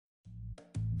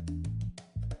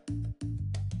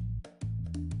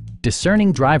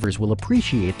Discerning drivers will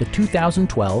appreciate the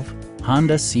 2012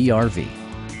 Honda CR-V.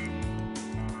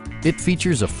 It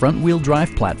features a front-wheel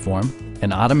drive platform,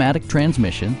 an automatic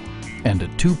transmission, and a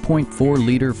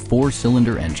 2.4-liter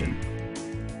four-cylinder engine.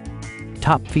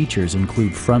 Top features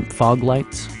include front fog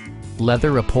lights,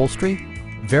 leather upholstery,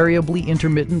 variably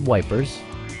intermittent wipers,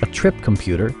 a trip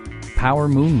computer, power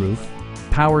moonroof,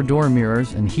 power door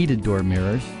mirrors and heated door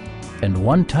mirrors, and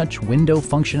one-touch window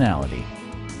functionality.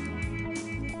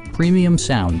 Premium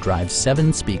sound drives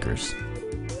 7 speakers,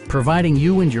 providing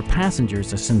you and your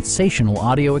passengers a sensational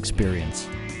audio experience.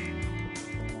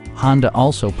 Honda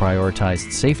also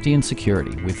prioritized safety and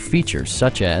security with features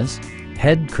such as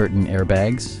head curtain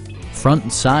airbags, front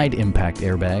and side impact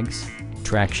airbags,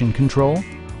 traction control,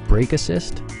 brake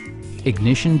assist,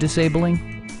 ignition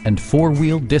disabling, and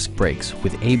 4-wheel disc brakes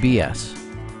with ABS.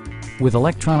 With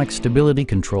electronic stability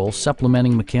control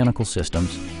supplementing mechanical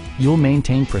systems, you'll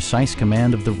maintain precise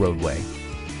command of the roadway.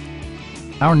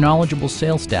 Our knowledgeable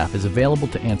sales staff is available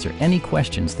to answer any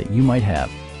questions that you might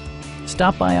have.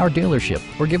 Stop by our dealership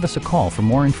or give us a call for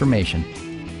more information.